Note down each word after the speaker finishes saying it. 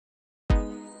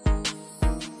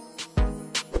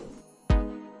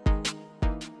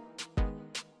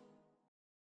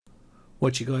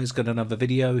What you guys, got another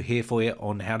video here for you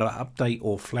on how to update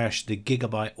or flash the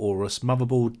Gigabyte Aorus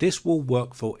motherboard. This will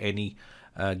work for any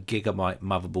Gigabyte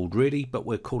motherboard really, but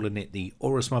we're calling it the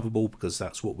Aorus motherboard because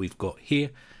that's what we've got here.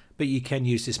 But you can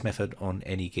use this method on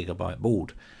any Gigabyte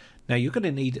board. Now you're going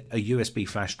to need a USB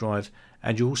flash drive,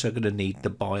 and you're also going to need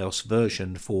the BIOS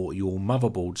version for your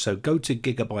motherboard. So go to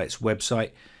Gigabyte's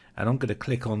website, and I'm going to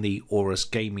click on the Aorus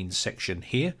gaming section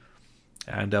here.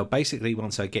 And basically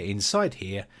once I get inside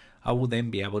here, I will then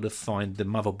be able to find the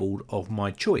motherboard of my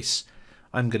choice.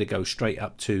 I'm going to go straight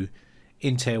up to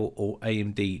Intel or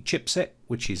AMD chipset,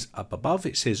 which is up above.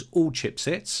 It says all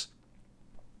chipsets.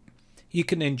 You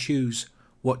can then choose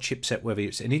what chipset, whether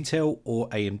it's an Intel or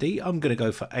AMD. I'm going to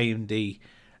go for AMD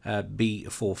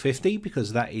B450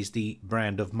 because that is the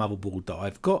brand of motherboard that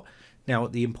I've got. Now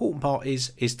the important part is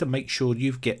to make sure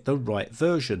you get the right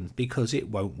version, because it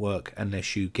won't work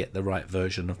unless you get the right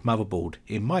version of motherboard.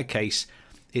 In my case,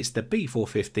 it's the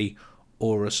B450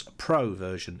 Aorus Pro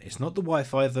version. It's not the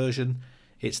Wi-Fi version,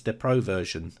 it's the Pro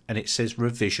version, and it says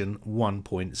revision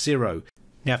 1.0.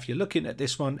 Now if you're looking at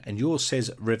this one and yours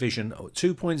says revision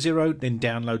 2.0, then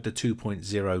download the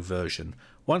 2.0 version.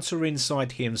 Once we're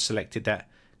inside here and selected that,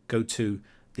 go to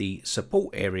the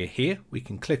support area here. We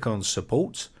can click on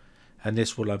support, and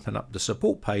this will open up the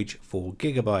support page for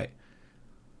Gigabyte.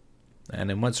 And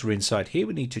then once we're inside here,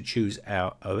 we need to choose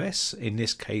our OS. In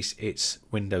this case, it's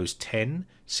Windows 10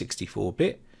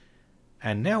 64-bit.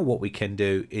 And now what we can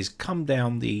do is come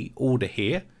down the order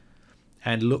here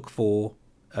and look for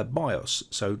a BIOS.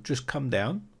 So just come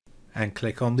down and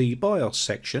click on the BIOS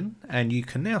section, and you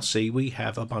can now see we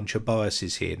have a bunch of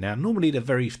BIOSes here. Now normally the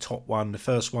very top one, the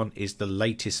first one, is the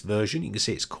latest version. You can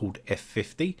see it's called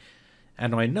F50,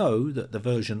 and I know that the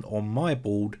version on my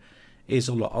board is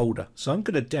a lot older, so I'm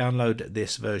going to download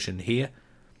this version here,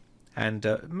 and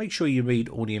make sure you read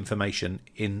all the information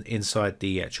inside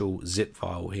the actual zip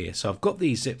file here. So I've got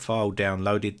the zip file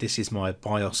downloaded. This is my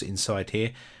BIOS inside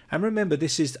here, and remember,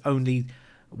 this is only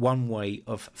one way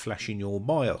of flashing your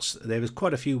BIOS. There is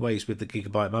quite a few ways with the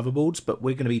Gigabyte motherboards, but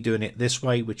we're going to be doing it this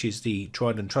way, which is the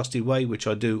tried and trusted way, which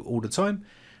I do all the time,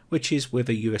 which is with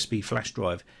a USB flash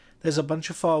drive. There's a bunch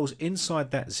of files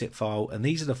inside that zip file, and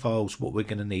these are the files what we're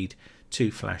going to need to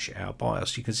flash our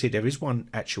BIOS. You can see there is one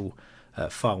actual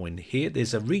file in here.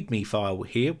 There's a readme file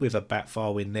here with a bat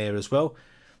file in there as well,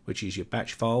 which is your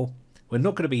batch file. We're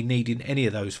not going to be needing any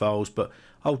of those files, but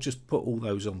I'll just put all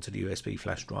those onto the USB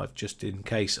flash drive just in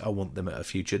case I want them at a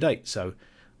future date. So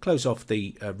close off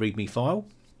the readme file.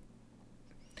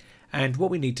 And what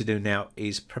we need to do now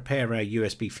is prepare our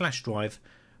USB flash drive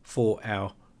for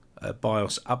our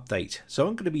BIOS update. So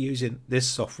I'm going to be using this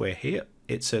software here.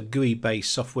 It's a GUI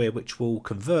based software which will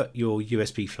convert your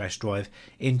USB flash drive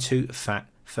into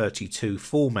FAT32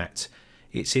 format.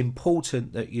 It's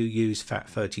important that you use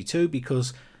FAT32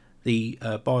 because the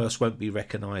BIOS won't be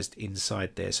recognized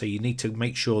inside there, so you need to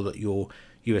make sure that your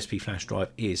USB flash drive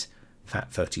is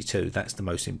FAT32. That's the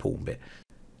most important bit.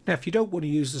 Now if you don't want to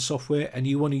use the software and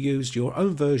you want to use your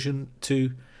own version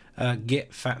to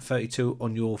get FAT32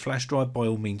 on your flash drive, by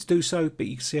all means do so, but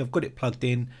you can see I've got it plugged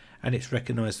in and it's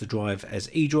recognized the drive as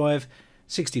E drive,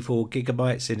 64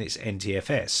 gigabytes, and it's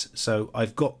NTFS. So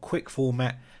I've got quick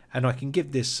format, and I can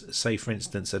give this, say for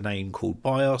instance, a name called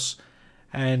BIOS,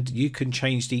 and you can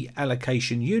change the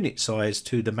allocation unit size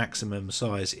to the maximum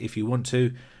size if you want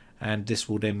to, and this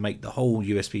will then make the whole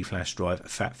USB flash drive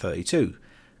FAT32.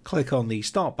 Click on the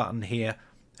start button here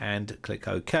and click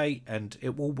OK, and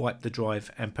it will wipe the drive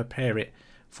and prepare it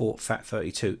for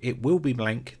FAT32. It will be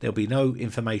blank, there'll be no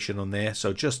information on there,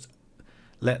 so just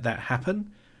let that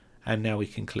happen. And now we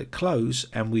can click close,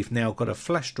 and we've now got a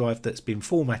flash drive that's been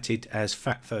formatted as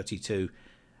FAT32,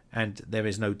 and there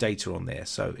is no data on there,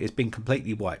 so it's been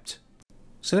completely wiped.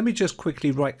 So let me just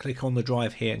quickly right click on the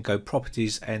drive here and go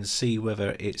properties and see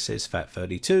whether it says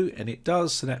FAT32, and it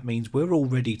does. So that means we're all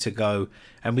ready to go,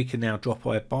 and we can now drop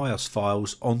our BIOS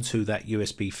files onto that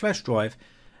USB flash drive,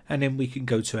 and then we can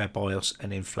go to our BIOS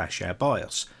and then flash our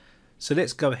BIOS. So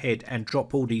let's go ahead and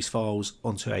drop all these files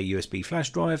onto our USB flash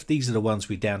drive. These are the ones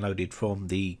we downloaded from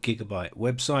the Gigabyte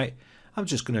website. I'm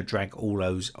just going to drag all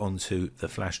those onto the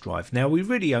flash drive. Now we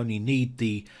really only need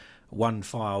the one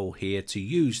file here to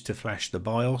use to flash the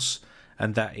BIOS,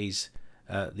 and that is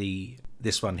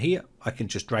this one here. I can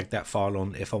just drag that file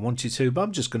on if I wanted to, but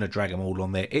I'm just going to drag them all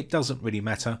on there. It doesn't really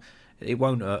matter. It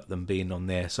won't hurt them being on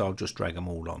there, so I'll just drag them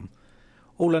all on.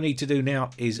 All I need to do now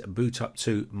is boot up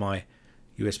to my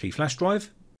USB flash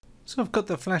drive. So I've got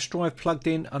the flash drive plugged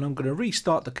in, and I'm going to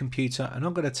restart the computer, and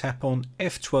I'm going to tap on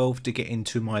F12 to get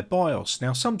into my BIOS.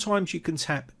 Now sometimes you can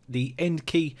tap the end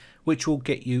key, which will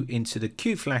get you into the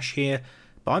Q flash here,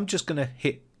 but But I'm just going to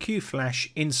hit Q flash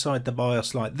inside the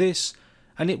BIOS like this,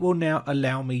 and it will now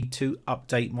allow me to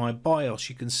update my BIOS.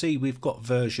 You can see we've got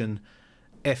version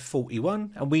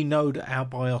F41, and we know that our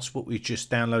BIOS, what we've just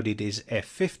downloaded, is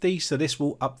F50, so this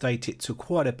will update it to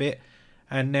quite a bit.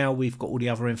 And now we've got all the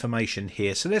other information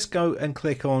here, so let's go and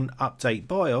click on update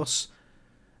BIOS,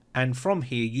 and from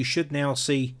here you should now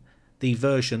see the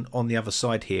version on the other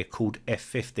side here called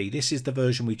F50. This is the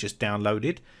version we just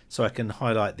downloaded, so I can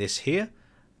highlight this here,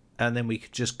 and then we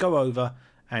could just go over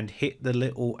and hit the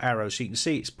little arrow, so you can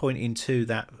see it's pointing to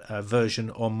that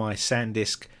version on my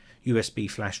SanDisk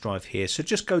USB flash drive here. So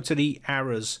just go to the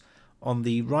arrows on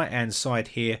the right hand side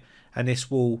here, and this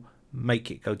will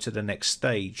make it go to the next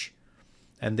stage.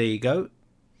 And there you go.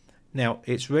 Now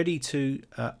it's ready to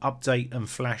update and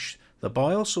flash the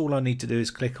BIOS. All I need to do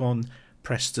is click on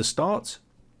press to start,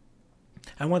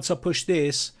 and once I push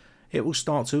this, it will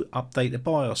start to update the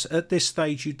BIOS. At this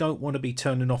stage you don't want to be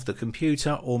turning off the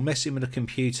computer or messing with the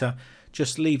computer,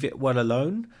 just leave it well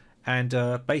alone, and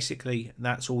basically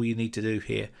that's all you need to do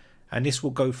here. And this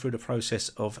will go through the process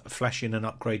of flashing and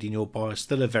upgrading your BIOS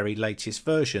to the very latest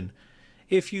version.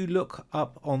 If you look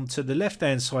up onto the left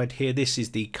hand side here, this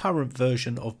is the current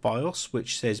version of BIOS,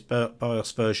 which says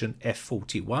BIOS version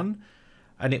F41,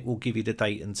 and it will give you the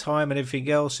date and time and everything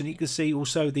else. And you can see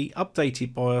also the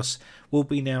updated BIOS will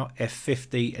be now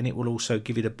F50, and it will also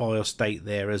give you the BIOS date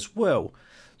there as well.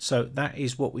 So that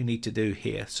is what we need to do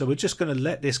here. So we're just going to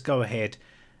let this go ahead,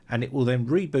 and it will then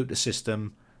reboot the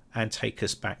system and take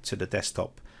us back to the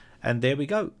desktop. And there we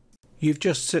go. You've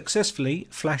just successfully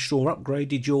flashed or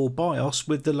upgraded your BIOS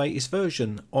with the latest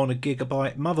version on a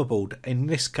Gigabyte motherboard. In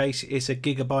this case it's a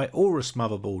Gigabyte Aorus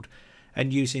motherboard,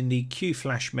 and using the Q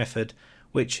flash method,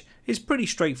 which is pretty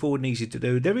straightforward and easy to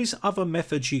do. There is other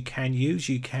methods you can use.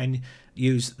 You can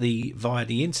use via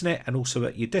the internet, and also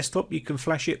at your desktop you can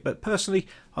flash it, but personally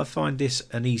I find this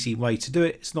an easy way to do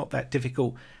it. It's not that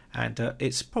difficult, and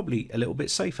it's probably a little bit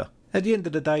safer. At the end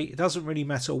of the day, it doesn't really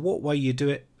matter what way you do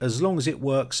it, as long as it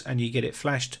works and you get it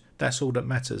flashed. That's all that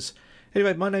matters.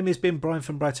 Anyway, my name has been Brian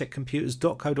from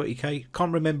briteccomputers.co.uk.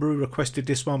 Can't remember who requested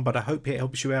this one, but I hope it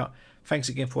helps you out. Thanks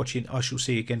again for watching. I shall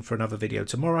see you again for another video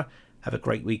tomorrow. Have a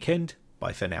great weekend.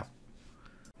 Bye for now.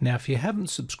 Now, if you haven't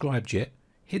subscribed yet,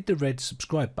 hit the red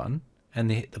subscribe button and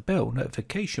then hit the bell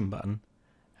notification button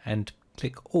and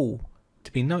click all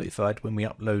to be notified when we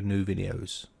upload new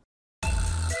videos.